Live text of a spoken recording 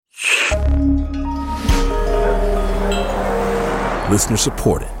Listener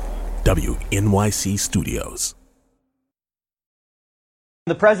supported. WNYC Studios.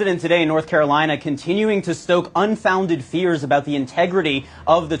 The president today in North Carolina continuing to stoke unfounded fears about the integrity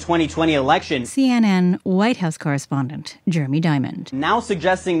of the 2020 election. CNN White House correspondent Jeremy Diamond. Now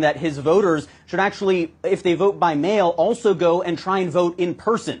suggesting that his voters should actually, if they vote by mail, also go and try and vote in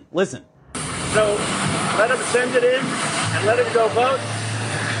person. Listen. So let them send it in and let them go vote.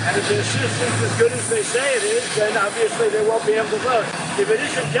 And if the system's as good as they say it is, then obviously they won't be able to vote. If it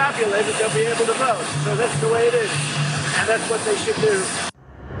isn't calculated, they'll be able to vote. So that's the way it is. And that's what they should do.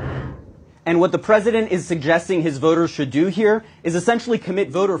 And what the president is suggesting his voters should do here is essentially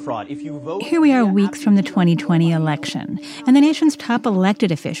commit voter fraud. If you vote... Here we are weeks from the 2020 election, and the nation's top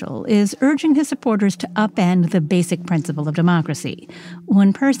elected official is urging his supporters to upend the basic principle of democracy.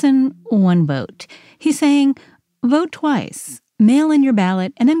 One person, one vote. He's saying, vote twice, mail in your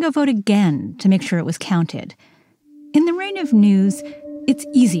ballot, and then go vote again to make sure it was counted. In the reign of news, it's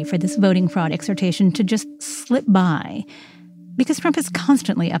easy for this voting fraud exhortation to just slip by, because Trump is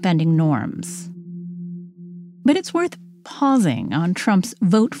constantly upending norms. But it's worth pausing on Trump's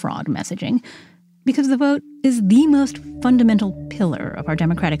vote fraud messaging, because the vote is the most fundamental pillar of our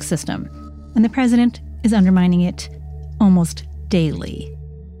democratic system, and the president is undermining it almost daily.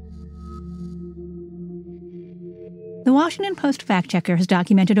 The Washington Post fact-checker has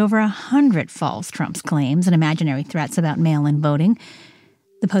documented over 100 false Trump's claims and imaginary threats about mail-in voting.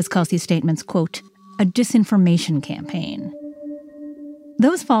 The Post calls these statements, quote, a disinformation campaign.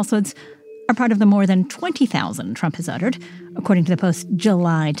 Those falsehoods are part of the more than 20,000 Trump has uttered, according to the Post's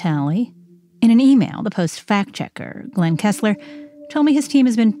July tally. In an email, the Post fact-checker, Glenn Kessler, told me his team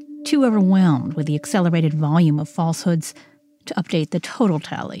has been too overwhelmed with the accelerated volume of falsehoods to update the total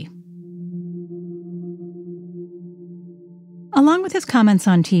tally. Along with his comments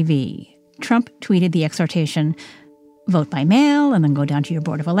on TV, Trump tweeted the exhortation, vote by mail and then go down to your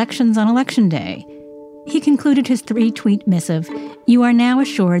Board of Elections on Election Day. He concluded his 3-tweet missive, you are now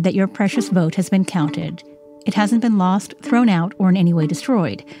assured that your precious vote has been counted. It hasn't been lost, thrown out, or in any way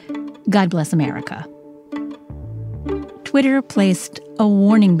destroyed. God bless America. Twitter placed a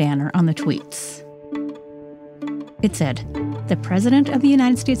warning banner on the tweets. It said, the President of the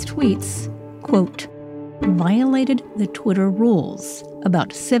United States tweets, quote, violated the Twitter rules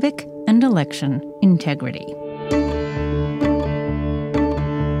about civic and election integrity.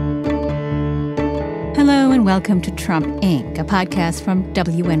 Hello and welcome to Trump, Inc., a podcast from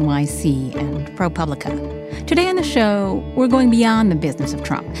WNYC and ProPublica. Today on the show, we're going beyond the business of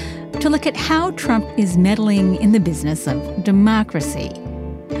Trump to look at how Trump is meddling in the business of democracy.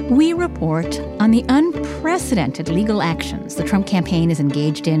 We report on the unprecedented legal actions the Trump campaign is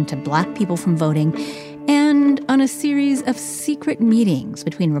engaged in to block people from voting, and on a series of secret meetings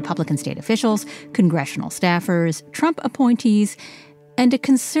between Republican state officials, congressional staffers, Trump appointees, and a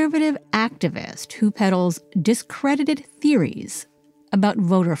conservative activist who peddles discredited theories about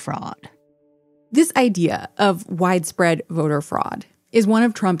voter fraud. This idea of widespread voter fraud is one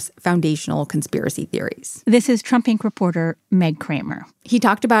of Trump's foundational conspiracy theories. This is Trump Inc. reporter Meg Kramer. He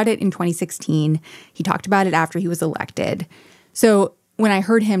talked about it in 2016. He talked about it after he was elected. So when I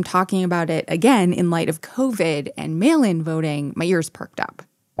heard him talking about it again in light of COVID and mail-in voting, my ears perked up.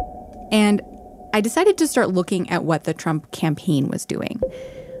 And I decided to start looking at what the Trump campaign was doing,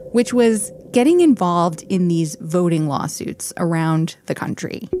 which was getting involved in these voting lawsuits around the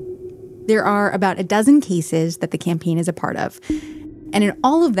country. There are about a dozen cases that the campaign is a part of, and in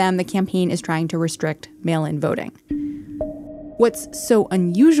all of them, the campaign is trying to restrict mail-in voting. What's so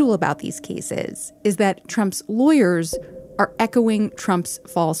unusual about these cases is that Trump's lawyers are echoing Trump's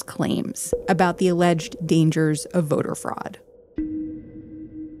false claims about the alleged dangers of voter fraud.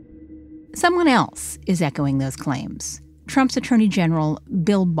 Someone else is echoing those claims. Trump's Attorney General,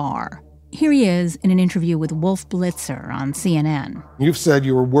 Bill Barr. Here he is in an interview with Wolf Blitzer on CNN. You've said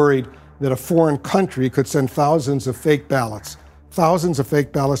you were worried that a foreign country could send thousands of fake ballots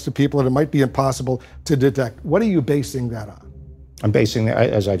to people, and it might be impossible to detect. What are you basing that on? I'm basing that,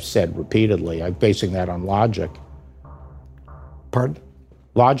 as I've said repeatedly, I'm basing that on logic. Pardon?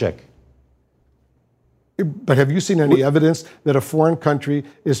 Logic. But have you seen any evidence that a foreign country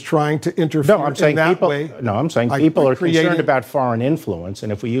is trying to interfere in that way? No, I'm saying people are concerned about foreign influence,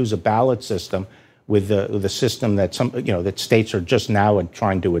 and if we use a ballot system with the system that that states are just now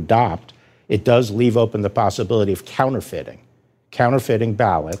trying to adopt, it does leave open the possibility of counterfeiting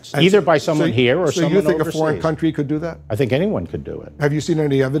ballots, either by someone here or someone overseas. So you think a foreign country could do that? I think anyone could do it. Have you seen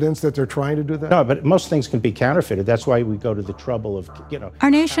any evidence that they're trying to do that? No, but most things can be counterfeited. That's why we go to the trouble of, Our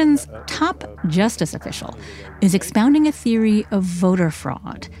nation's top justice official is expounding a theory of voter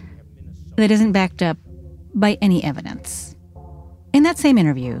fraud that isn't backed up by any evidence. In that same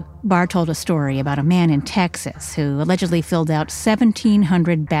interview, Barr told a story about a man in Texas who allegedly filled out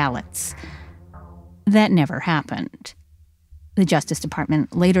 1,700 ballots. That never happened. The Justice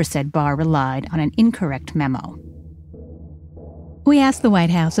Department later said Barr relied on an incorrect memo. We asked the White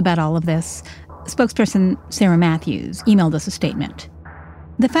House about all of this. Spokesperson Sarah Matthews emailed us a statement.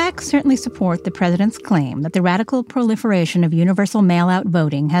 The facts certainly support the president's claim that the radical proliferation of universal mail-out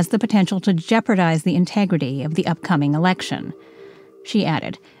voting has the potential to jeopardize the integrity of the upcoming election. She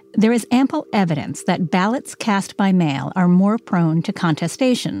added, there is ample evidence that ballots cast by mail are more prone to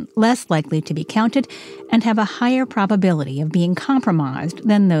contestation, less likely to be counted, and have a higher probability of being compromised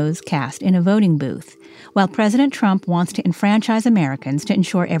than those cast in a voting booth. While President Trump wants to enfranchise Americans to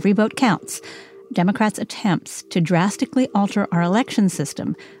ensure every vote counts, Democrats' attempts to drastically alter our election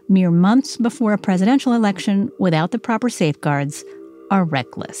system mere months before a presidential election without the proper safeguards are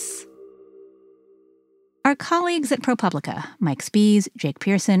reckless. Our colleagues at ProPublica, Mike Spies, Jake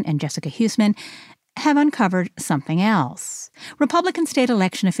Pearson, and Jessica Huseman, have uncovered something else. Republican state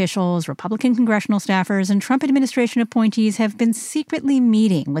election officials, Republican congressional staffers, and Trump administration appointees have been secretly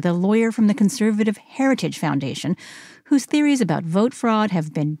meeting with a lawyer from the Conservative Heritage Foundation, whose theories about vote fraud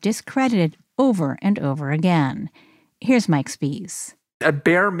have been discredited over and over again. Here's Mike Spies. At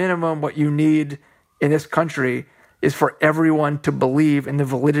bare minimum, what you need in this country is for everyone to believe in the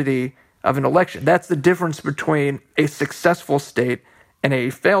validity of an election. That's the difference between a successful state and a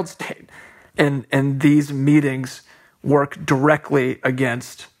failed state. And these meetings work directly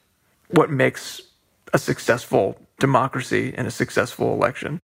against what makes a successful democracy and a successful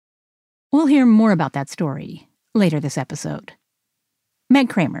election. We'll hear more about that story later this episode. Meg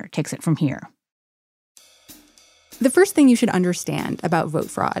Kramer takes it from here. The first thing you should understand about vote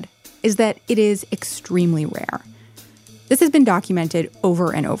fraud is that it is extremely rare. This has been documented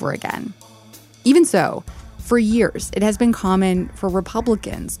over and over again. Even so, for years, it has been common for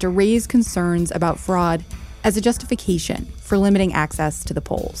Republicans to raise concerns about fraud as a justification for limiting access to the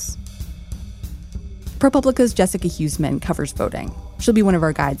polls. ProPublica's Jessica Huseman covers voting. She'll be one of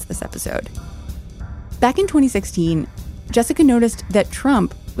our guides this episode. Back in 2016, Jessica noticed that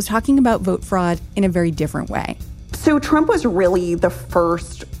Trump was talking about vote fraud in a very different way. So Trump was really the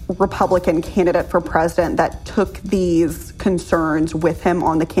first Republican candidate for president that took these concerns with him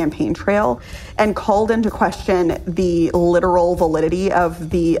on the campaign trail and called into question the literal validity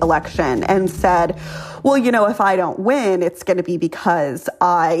of the election and said, well, you know, if I don't win, it's going to be because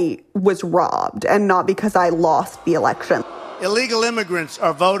I was robbed and not because I lost the election. Illegal immigrants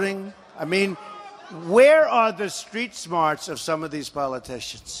are voting. I mean, where are the street smarts of some of these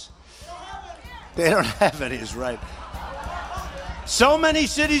politicians? They don't have any, is right. So many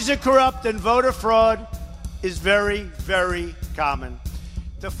cities are corrupt and voter fraud is very, very common.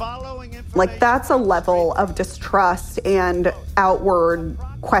 The following information... that's a level of distrust and outward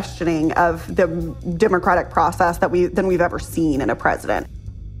questioning of the democratic process than we've ever seen in a president.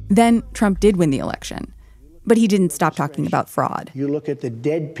 Then Trump did win the election, but he didn't stop talking about fraud. You look at the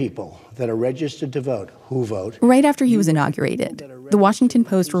dead people that are registered to vote, who vote. Right after he was inaugurated, the Washington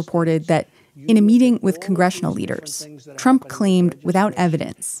Post reported that in a meeting with congressional leaders, Trump claimed without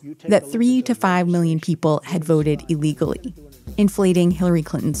evidence that 3 to 5 million people had voted illegally, inflating Hillary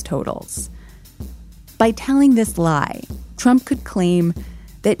Clinton's totals. By telling this lie, Trump could claim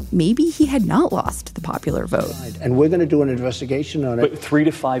that maybe he had not lost the popular vote. And we're going to do an investigation on it. But 3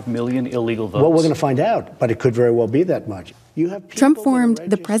 to 5 million illegal votes? Well, we're going to find out, but it could very well be that much. Trump formed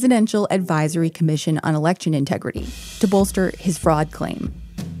the Presidential Advisory Commission on Election Integrity to bolster his fraud claim.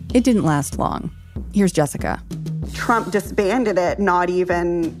 It didn't last long. Here's Jessica. Trump disbanded it not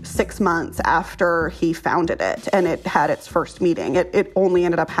even 6 months after he founded it, and it had its first meeting. It only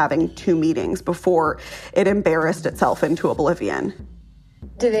ended up having 2 meetings before it embarrassed itself into oblivion.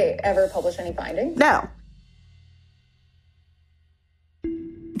 Did they ever publish any findings? No.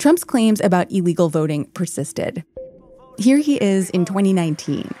 Trump's claims about illegal voting persisted. Here he is in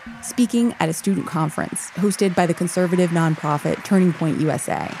 2019, speaking at a student conference hosted by the conservative nonprofit Turning Point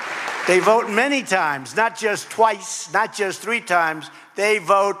USA. They vote many times, not just twice, not just 3 times. They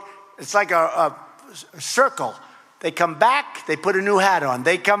vote, it's like a circle. They come back, they put a new hat on.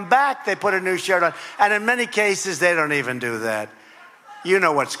 They come back, they put a new shirt on. And in many cases, they don't even do that. You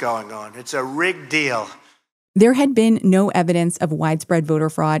know what's going on. It's a rigged deal. There had been no evidence of widespread voter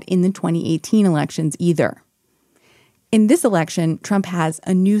fraud in the 2018 elections either. In this election, Trump has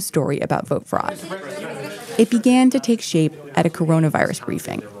a new story about vote fraud. It began to take shape at a coronavirus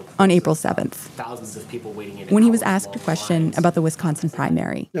briefing on April 7th, when he was asked a question about the Wisconsin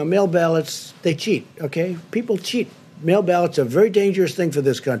primary. Now, mail ballots, they cheat, okay? People cheat. Mail ballots are a very dangerous thing for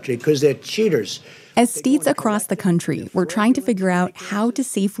this country because they're cheaters. As states across the country were trying to figure out how to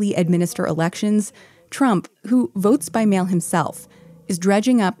safely administer elections, Trump, who votes by mail himself, is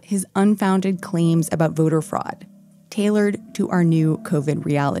dredging up his unfounded claims about voter fraud, tailored to our new COVID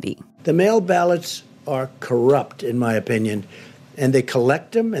reality. The mail ballots are corrupt, in my opinion, and they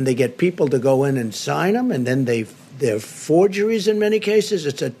collect them and they get people to go in and sign them, and then they're forgeries in many cases.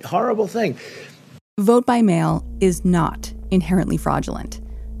 It's a horrible thing. Vote by mail is not inherently fraudulent.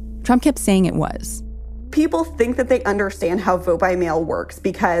 Trump kept saying it was. People think that they understand how vote by mail works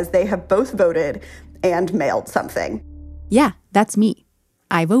because they have both voted and mailed something. Yeah, that's me.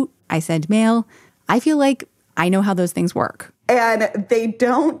 I vote, I send mail. I feel like I know how those things work. And they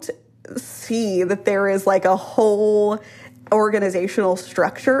don't see that there is like a whole organizational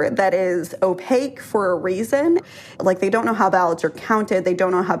structure that is opaque for a reason. Like, they don't know how ballots are counted. They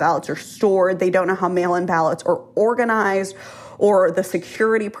don't know how ballots are stored. They don't know how mail-in ballots are organized or the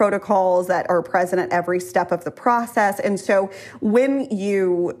security protocols that are present at every step of the process. And so when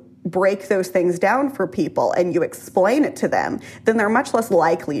you break those things down for people and you explain it to them, then they're much less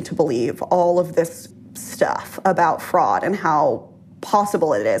likely to believe all of this stuff about fraud and how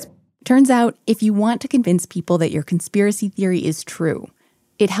possible it is. Turns out, if you want to convince people that your conspiracy theory is true,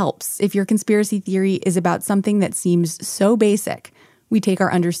 it helps if your conspiracy theory is about something that seems so basic, we take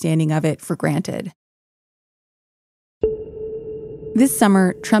our understanding of it for granted. This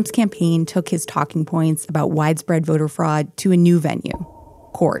summer, Trump's campaign took his talking points about widespread voter fraud to a new venue,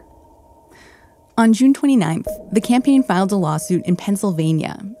 court. On June 29th, the campaign filed a lawsuit in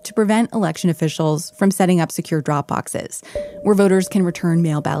Pennsylvania to prevent election officials from setting up secure drop boxes where voters can return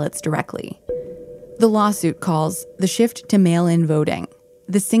mail ballots directly. The lawsuit calls the shift to mail-in voting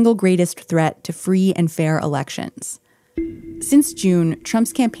the single greatest threat to free and fair elections. Since June,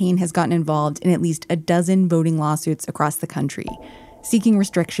 Trump's campaign has gotten involved in at least a dozen voting lawsuits across the country, seeking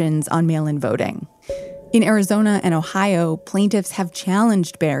restrictions on mail-in voting. In Arizona and Ohio, plaintiffs have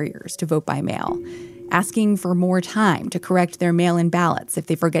challenged barriers to vote by mail, asking for more time to correct their mail-in ballots if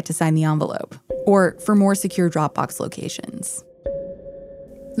they forget to sign the envelope, or for more secure Dropbox locations.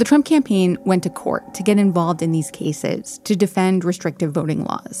 The Trump campaign went to court to get involved in these cases to defend restrictive voting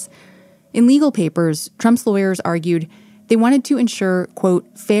laws. In legal papers, Trump's lawyers argued they wanted to ensure, quote,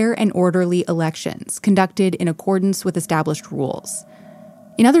 fair and orderly elections conducted in accordance with established rules.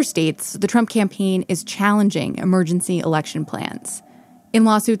 In other states, the Trump campaign is challenging emergency election plans. In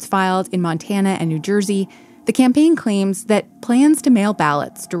lawsuits filed in Montana and New Jersey, the campaign claims that plans to mail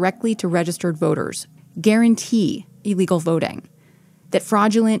ballots directly to registered voters guarantee illegal voting, that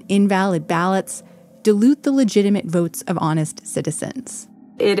fraudulent, invalid ballots dilute the legitimate votes of honest citizens.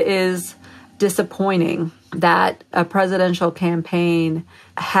 It is disappointing that a presidential campaign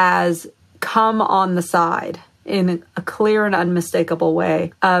has come on the side in a clear and unmistakable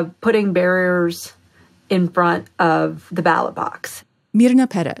way of putting barriers in front of the ballot box. Mirna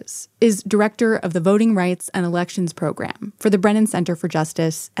Perez is director of the Voting Rights and Elections Program for the Brennan Center for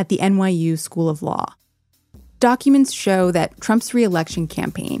Justice at the NYU School of Law. Documents show that Trump's re-election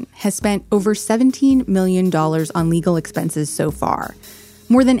campaign has spent over $17 million on legal expenses so far,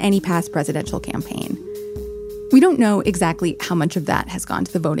 more than any past presidential campaign. We don't know exactly how much of that has gone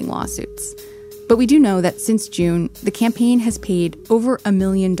to the voting lawsuits. But we do know that since June, the campaign has paid over $1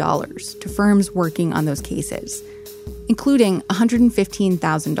 million to firms working on those cases, including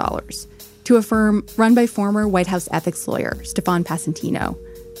 $115,000 to a firm run by former White House ethics lawyer Stefan Passantino.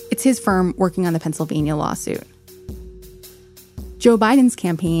 It's his firm working on the Pennsylvania lawsuit. Joe Biden's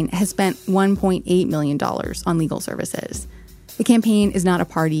campaign has spent $1.8 million on legal services. The campaign is not a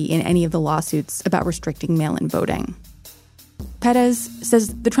party in any of the lawsuits about restricting mail-in voting. Perez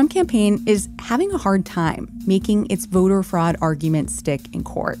says the Trump campaign is having a hard time making its voter fraud argument stick in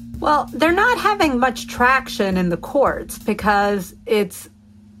court. Well, they're not having much traction in the courts because it's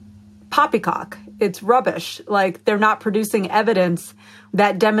poppycock. It's rubbish. Like, they're not producing evidence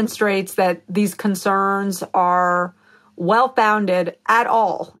that demonstrates that these concerns are well-founded at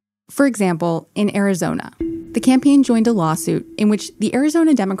all. For example, in Arizona, the campaign joined a lawsuit in which the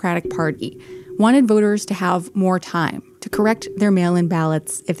Arizona Democratic Party wanted voters to have more time to correct their mail-in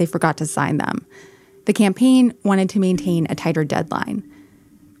ballots if they forgot to sign them. The campaign wanted to maintain a tighter deadline.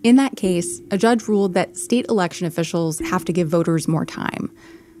 In that case, a judge ruled that state election officials have to give voters more time.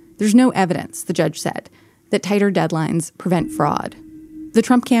 There's no evidence, the judge said, that tighter deadlines prevent fraud. The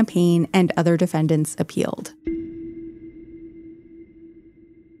Trump campaign and other defendants appealed.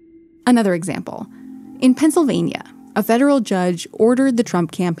 Another example. In Pennsylvania, a federal judge ordered the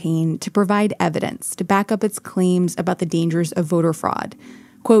Trump campaign to provide evidence to back up its claims about the dangers of voter fraud.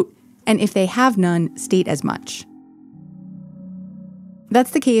 Quote, and if they have none, state as much.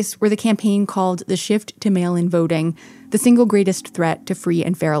 That's the case where the campaign called the shift to mail-in voting the single greatest threat to free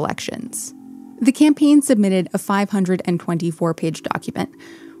and fair elections. The campaign submitted a 524-page document,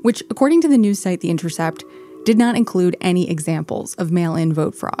 which, according to the news site The Intercept, did not include any examples of mail-in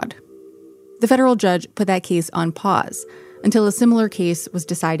vote fraud. The federal judge put that case on pause until a similar case was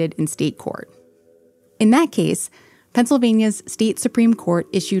decided in state court. In that case, Pennsylvania's state Supreme Court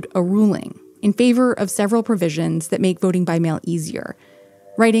issued a ruling in favor of several provisions that make voting by mail easier,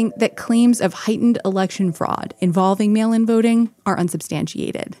 writing that claims of heightened election fraud involving mail-in voting are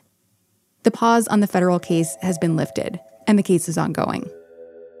unsubstantiated. The pause on the federal case has been lifted, and the case is ongoing.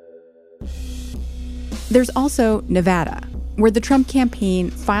 There's also Nevada, where the Trump campaign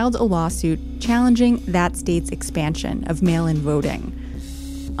filed a lawsuit challenging that state's expansion of mail-in voting.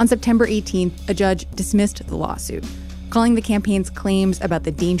 On September 18th, a judge dismissed the lawsuit, calling the campaign's claims about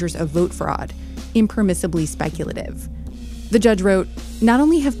the dangers of vote fraud impermissibly speculative. The judge wrote, "Not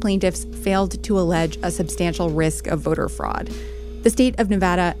only have plaintiffs failed to allege a substantial risk of voter fraud, the state of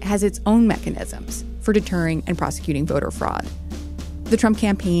Nevada has its own mechanisms for deterring and prosecuting voter fraud. The Trump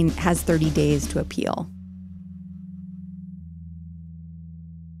campaign has 30 days to appeal."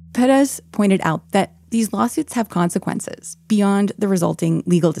 Perez pointed out that these lawsuits have consequences beyond the resulting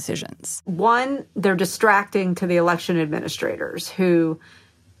legal decisions. One, they're distracting to the election administrators who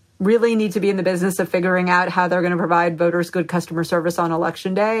really need to be in the business of figuring out how they're going to provide voters good customer service on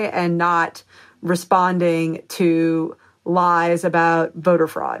Election Day and not responding to lies about voter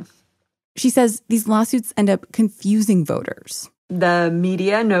fraud. She says these lawsuits end up confusing voters. The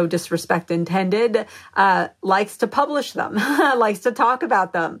media, no disrespect intended, likes to publish them, likes to talk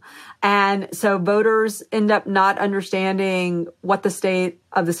about them. And so voters end up not understanding what the state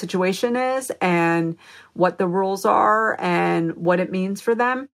of the situation is and what the rules are and what it means for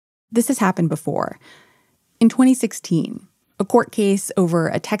them. This has happened before. In 2016, a court case over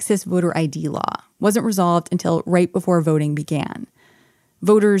a Texas voter ID law wasn't resolved until right before voting began.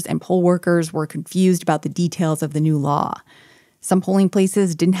 Voters and poll workers were confused about the details of the new law. Some polling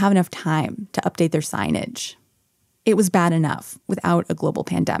places didn't have enough time to update their signage. It was bad enough without a global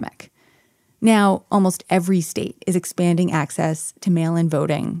pandemic. Now, almost every state is expanding access to mail-in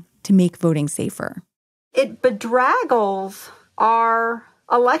voting to make voting safer. It bedraggles our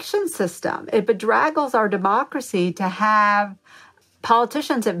election system. It bedraggles our democracy to have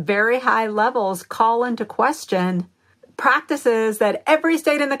politicians at very high levels call into question practices that every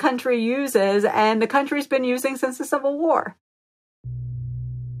state in the country uses and the country's been using since the Civil War.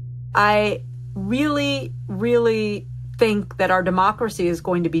 I really, really think that our democracy is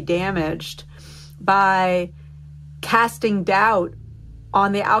going to be damaged by casting doubt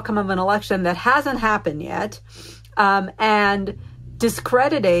on the outcome of an election that hasn't happened yet, and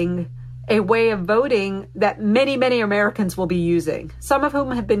discrediting a way of voting that many, many Americans will be using, some of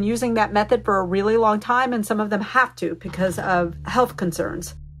whom have been using that method for a really long time, and some of them have to because of health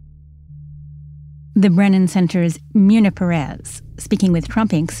concerns. The Brennan Center's Muna Perez, speaking with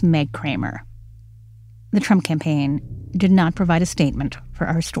Trump Inc.'s Meg Kramer. The Trump campaign did not provide a statement for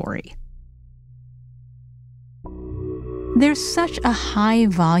our story. There's such a high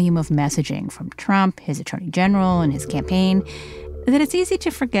volume of messaging from Trump, his attorney general, and his campaign that it's easy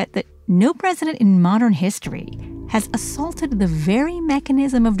to forget that no president in modern history has assaulted the very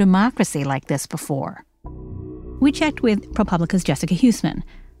mechanism of democracy like this before. We checked with ProPublica's Jessica Huseman.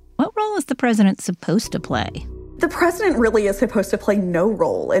 What role is the president supposed to play? The president really is supposed to play no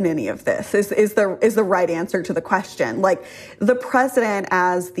role in any of this, is the right answer to the question. Like, the president,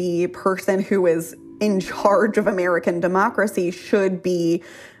 as the person who is in charge of American democracy, should be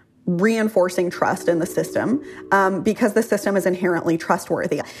reinforcing trust in the system, because the system is inherently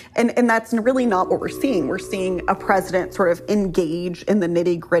trustworthy. And that's really not what we're seeing. We're seeing a president sort of engage in the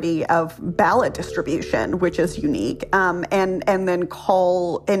nitty-gritty of ballot distribution, which is unique, and then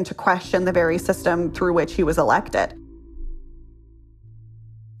call into question the very system through which he was elected.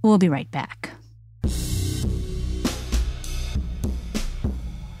 We'll be right back.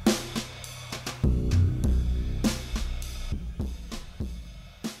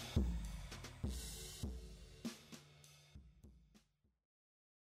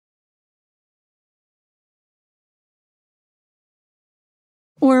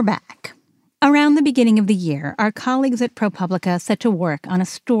 We're back. Around the beginning of the year, our colleagues at ProPublica set to work on a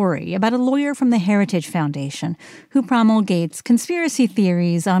story about a lawyer from the Heritage Foundation who promulgates conspiracy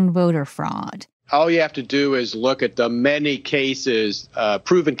theories on voter fraud. All you have to do is look at the many cases,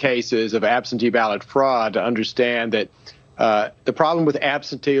 proven cases of absentee ballot fraud to understand that the problem with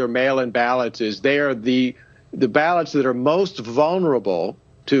absentee or mail-in ballots is they are the ballots that are most vulnerable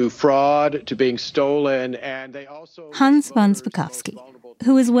to fraud, to being stolen, and they also... Hans von Spakovsky,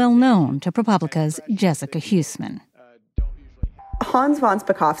 who is well known to ProPublica's Jessica Huseman. Hans von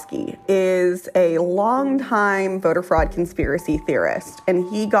Spakovsky is a longtime voter fraud conspiracy theorist, and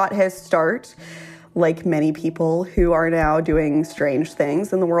he got his start, like many people who are now doing strange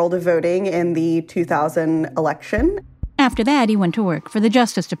things in the world of voting, in the 2000 election. After that, he went to work for the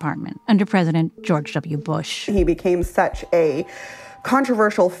Justice Department under President George W. Bush. He became such a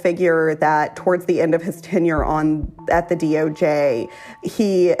controversial figure that towards the end of his tenure at the DOJ,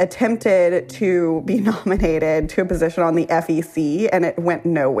 he attempted to be nominated to a position on the FEC, and it went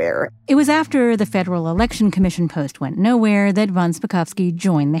nowhere. It was after the Federal Election Commission post went nowhere that von Spakovsky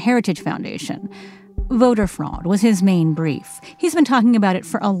joined the Heritage Foundation. Voter fraud was his main brief. He's been talking about it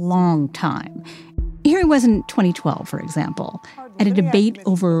for a long time. Here he was in 2012, for example, at a debate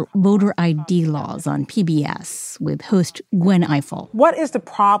over voter ID laws on PBS with host Gwen Ifill. What is the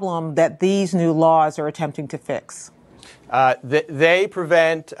problem that these new laws are attempting to fix? They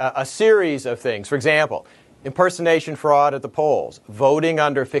prevent a series of things. For example, impersonation fraud at the polls, voting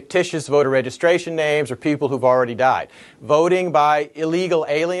under fictitious voter registration names or people who've already died, voting by illegal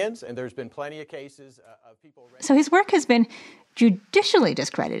aliens, and there's been plenty of cases of people... So his work has been judicially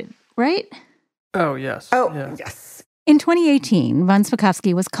discredited, right? Oh, yes. Oh, yeah. Yes. In 2018, von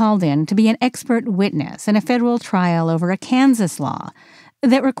Spakovsky was called in to be an expert witness in a federal trial over a Kansas law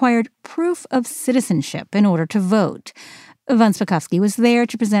that required proof of citizenship in order to vote. Von Spakovsky was there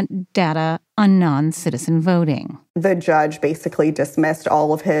to present data on non-citizen voting. The judge basically dismissed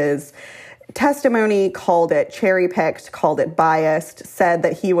all of his testimony, called it cherry-picked, called it biased, said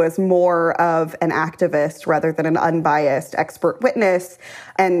that he was more of an activist rather than an unbiased expert witness,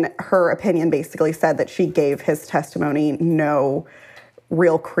 and her opinion basically said that she gave his testimony no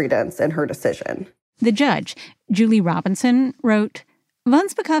real credence in her decision. The judge, Julie Robinson, wrote, von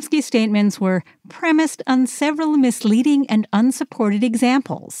Spakovsky's statements were premised on several misleading and unsupported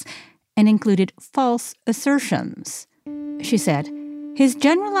examples and included false assertions. She said, his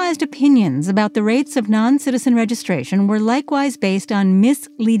generalized opinions about the rates of non-citizen registration were likewise based on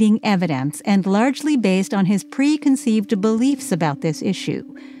misleading evidence and largely based on his preconceived beliefs about this issue,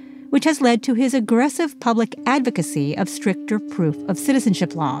 which has led to his aggressive public advocacy of stricter proof of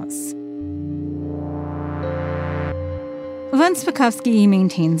citizenship laws. Von Spakovsky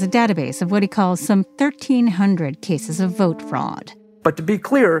maintains a database of what he calls some 1,300 cases of vote fraud. But to be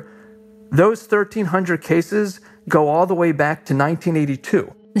clear, those 1,300 cases go all the way back to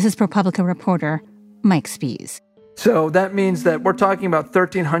 1982. This is ProPublica reporter Mike Spies. So that means that we're talking about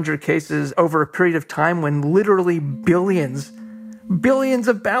 1,300 cases over a period of time when literally billions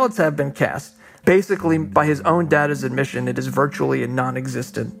of ballots have been cast. Basically, by his own data's admission, it is virtually a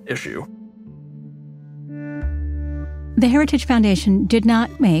non-existent issue. The Heritage Foundation did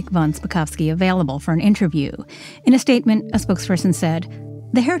not make von Spakovsky available for an interview. In a statement, a spokesperson said,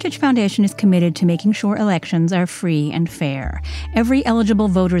 the Heritage Foundation is committed to making sure elections are free and fair. Every eligible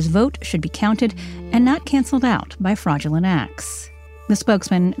voter's vote should be counted and not canceled out by fraudulent acts. The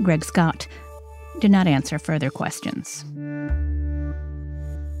spokesman, Greg Scott, did not answer further questions.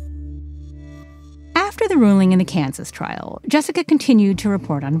 After the ruling in the Kansas trial, Jessica continued to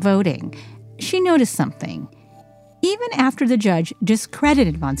report on voting. She noticed something. Even after the judge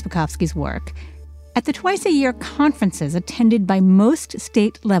discredited von Spakovsky's work, at the twice-a-year conferences attended by most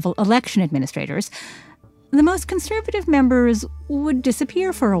state-level election administrators, the most conservative members would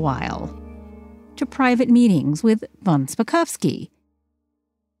disappear for a while to private meetings with von Spakovsky.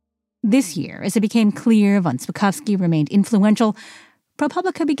 This year, as it became clear von Spakovsky remained influential,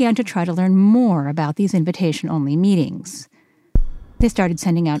 ProPublica began to try to learn more about these invitation-only meetings. They started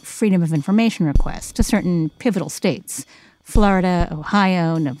sending out Freedom of Information requests to certain pivotal states: Florida,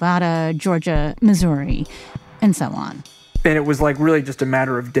 Ohio, Nevada, Georgia, Missouri, and so on. And it was like really just a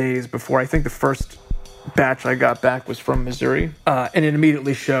matter of days before I think the first batch I got back was from Missouri, and it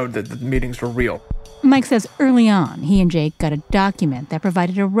immediately showed that the meetings were real. Mike says early on, he and Jake got a document that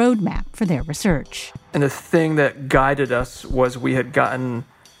provided a roadmap for their research. And the thing that guided us was we had gotten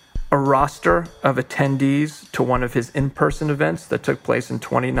a roster of attendees to one of his in-person events that took place in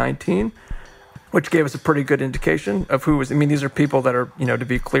 2019, which gave us a pretty good indication of who was... I mean, these are people that are, to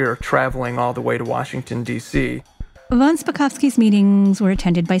be clear, traveling all the way to Washington, D.C. Von Spakovsky's meetings were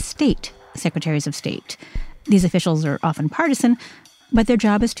attended by state secretaries of state. These officials are often partisan, but their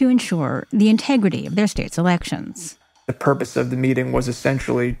job is to ensure the integrity of their state's elections. The purpose of the meeting was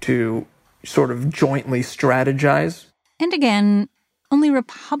essentially to sort of jointly strategize. And again, only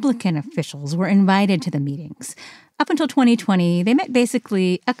Republican officials were invited to the meetings. Up until 2020, they met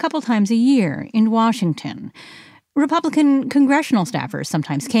basically a couple times a year in Washington. Republican congressional staffers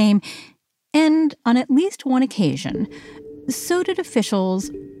sometimes came, and on at least one occasion, so did officials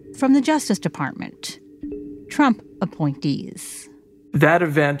from the Justice Department, Trump appointees. That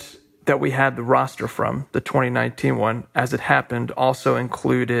event that we had the roster from, the 2019 one, as it happened, also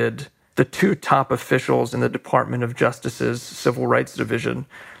included the two top officials in the Department of Justice's Civil Rights Division,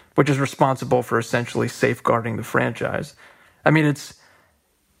 which is responsible for essentially safeguarding the franchise. I mean,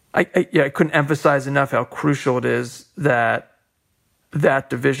 I couldn't emphasize enough how crucial it is that that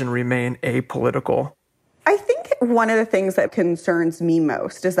division remain apolitical. I think one of the things that concerns me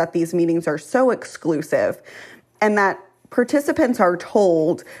most is that these meetings are so exclusive and that participants are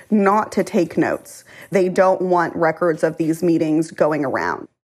told not to take notes. They don't want records of these meetings going around.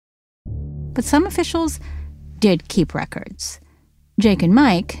 But some officials did keep records. Jake and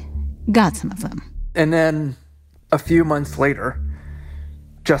Mike got some of them. And then a few months later,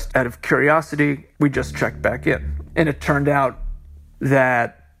 just out of curiosity, we just checked back in. And it turned out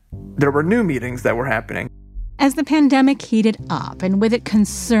that there were new meetings that were happening. As the pandemic heated up, and with it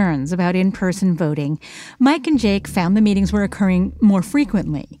concerns about in-person voting, Mike and Jake found the meetings were occurring more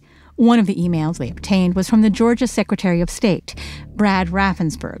frequently. One of the emails they obtained was from the Georgia Secretary of State, Brad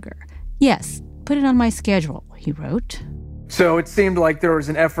Raffensperger. "Yes, put it on my schedule," he wrote. So it seemed like there was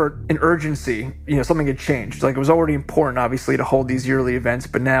an effort, an urgency, something had changed. Like, it was already important, obviously, to hold these yearly events,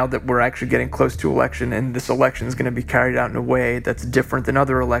 but now that we're actually getting close to election and this election is going to be carried out in a way that's different than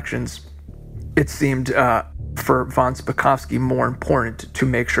other elections, it seemed for von Spakovsky more important to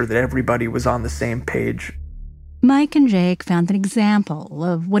make sure that everybody was on the same page. Mike and Jake found an example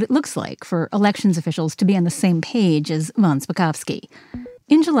of what it looks like for elections officials to be on the same page as von Spakovsky.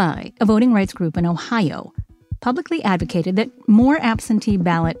 In July, a voting rights group in Ohio publicly advocated that more absentee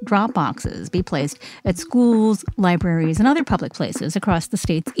ballot drop boxes be placed at schools, libraries, and other public places across the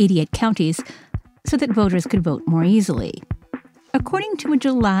state's 88 counties so that voters could vote more easily. According to a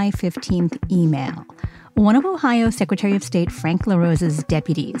July 15th email, one of Ohio's Secretary of State Frank LaRosa's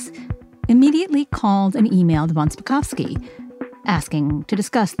deputies immediately called and emailed von Spakovsky, asking to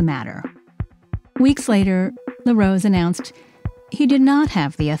discuss the matter. Weeks later, LaRose announced he did not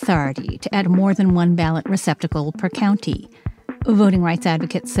have the authority to add more than one ballot receptacle per county. Voting rights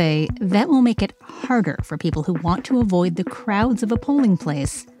advocates say that will make it harder for people who want to avoid the crowds of a polling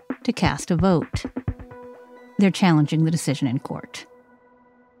place to cast a vote. They're challenging the decision in court.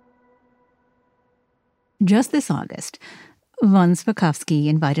 Just this August, von Spakovsky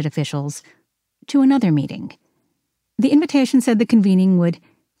invited officials to another meeting. The invitation said the convening would,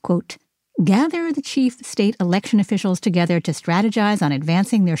 quote, gather the chief state election officials together to strategize on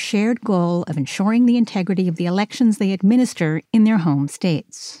advancing their shared goal of ensuring the integrity of the elections they administer in their home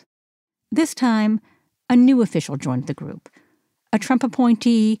states. This time, a new official joined the group, a Trump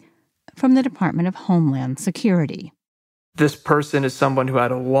appointee from the Department of Homeland Security. This person is someone who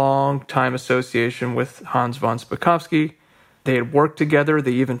had a long-time association with Hans von Spakovsky. They had worked together.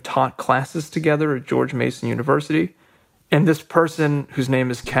 They even taught classes together at George Mason University. And this person, whose name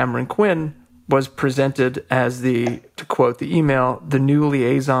is Cameron Quinn, was presented as to quote the email, the new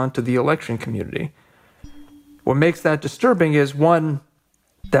liaison to the election community. What makes that disturbing is, one,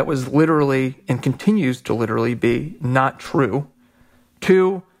 that was literally and continues to literally be not true.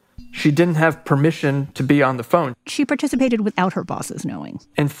 Two, she didn't have permission to be on the phone. She participated without her bosses knowing.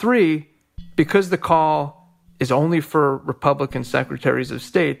 And three, because the call is only for Republican secretaries of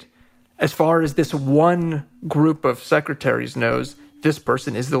state, as far as this one group of secretaries knows, this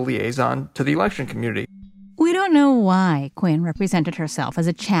person is the liaison to the election community. We don't know why Quinn represented herself as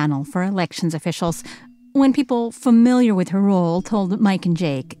a channel for elections officials when people familiar with her role told Mike and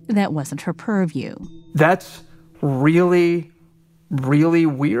Jake that wasn't her purview. That's really, really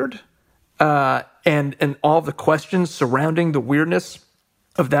weird. And all the questions surrounding the weirdness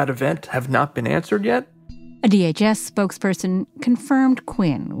of that event have not been answered yet. A DHS spokesperson confirmed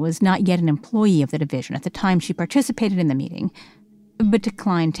Quinn was not yet an employee of the division at the time she participated in the meeting, but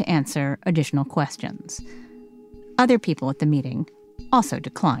declined to answer additional questions. Other people at the meeting also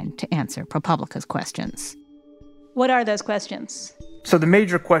declined to answer ProPublica's questions. What are those questions? So the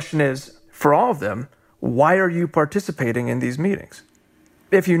major question is, for all of them, why are you participating in these meetings?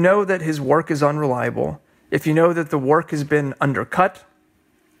 If you know that his work is unreliable, if you know that the work has been undercut,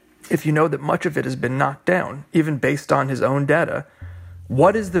 if you know that much of it has been knocked down, even based on his own data,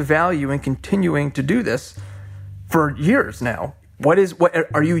 what is the value in continuing to do this for years now? What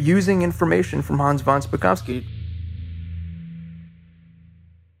are you using information from Hans von Spakovsky?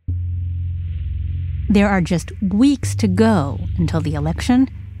 There are just weeks to go until the election,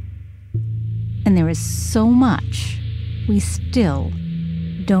 and there is so much we still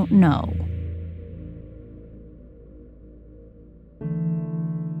don't know.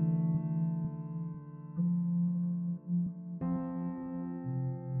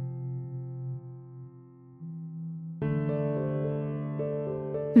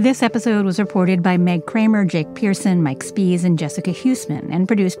 This episode was reported by Meg Kramer, Jake Pearson, Mike Spies, and Jessica Huseman, and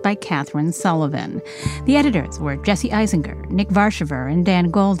produced by Catherine Sullivan. The editors were Jesse Eisinger, Nick Varshaver, and Dan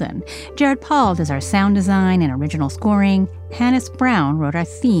Golden. Jared Paul does our sound design and original scoring. Hannes Brown wrote our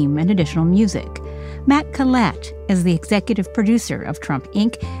theme and additional music. Matt Collette is the executive producer of Trump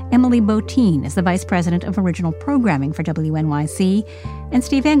Inc. Emily Botein is the vice president of original programming for WNYC. And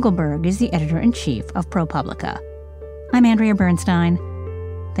Steve Engelberg is the editor-in-chief of ProPublica. I'm Andrea Bernstein.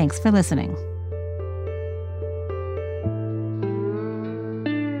 Thanks for listening.